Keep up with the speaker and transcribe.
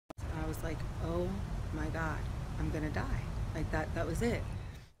like, oh my God, I'm gonna die. Like that was it.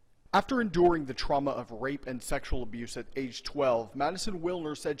 After enduring the trauma of rape and sexual abuse at age 12, Madison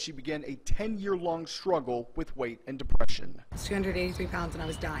Wilner said she began a 10-year-long struggle with weight and depression. I was 283 pounds and I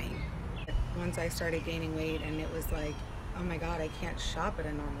was dying. Once I started gaining weight and it was like, oh my God, I can't shop at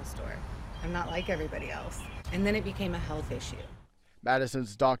a normal store. I'm not like everybody else. And then it became a health issue.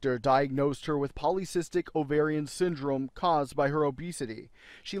 Madison's doctor diagnosed her with polycystic ovarian syndrome caused by her obesity.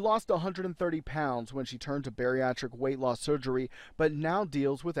 She lost 130 pounds when she turned to bariatric weight loss surgery, but now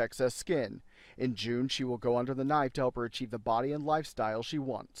deals with excess skin. In June, she will go under the knife to help her achieve the body and lifestyle she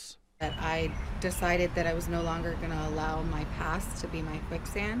wants. That I decided that I was no longer going to allow my past to be my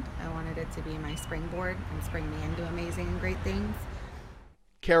quicksand. I wanted it to be my springboard and spring me into amazing and great things.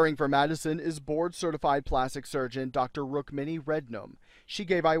 Caring for Madison is board-certified plastic surgeon Dr. Rukmini Rednam. She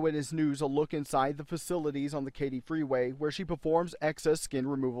gave Eyewitness News a look inside the facilities on the Katy Freeway where she performs excess skin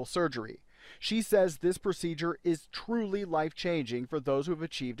removal surgery. She says this procedure is truly life-changing for those who have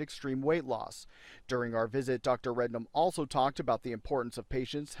achieved extreme weight loss. During our visit, Dr. Rednam also talked about the importance of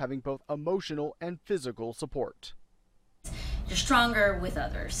patients having both emotional and physical support. You're stronger with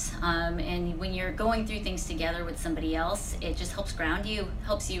others, and when you're going through things together with somebody else, it just helps ground you,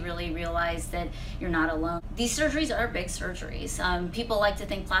 helps you really realize that you're not alone. These surgeries are big surgeries. People like to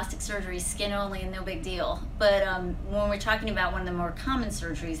think plastic surgery is skin only and no big deal, but when we're talking about one of the more common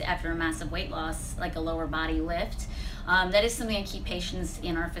surgeries after a massive weight loss, like a lower body lift, that is something I keep patients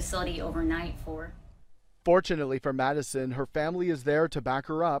in our facility overnight for. Fortunately for Madison, her family is there to back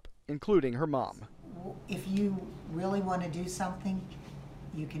her up, including her mom. If you really want to do something,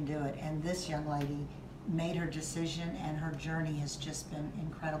 you can do it. And this young lady made her decision, and her journey has just been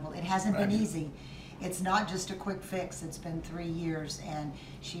incredible. It hasn't been easy. It's not just a quick fix. It's been 3 years, and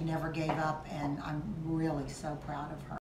she never gave up, and I'm really so proud of her.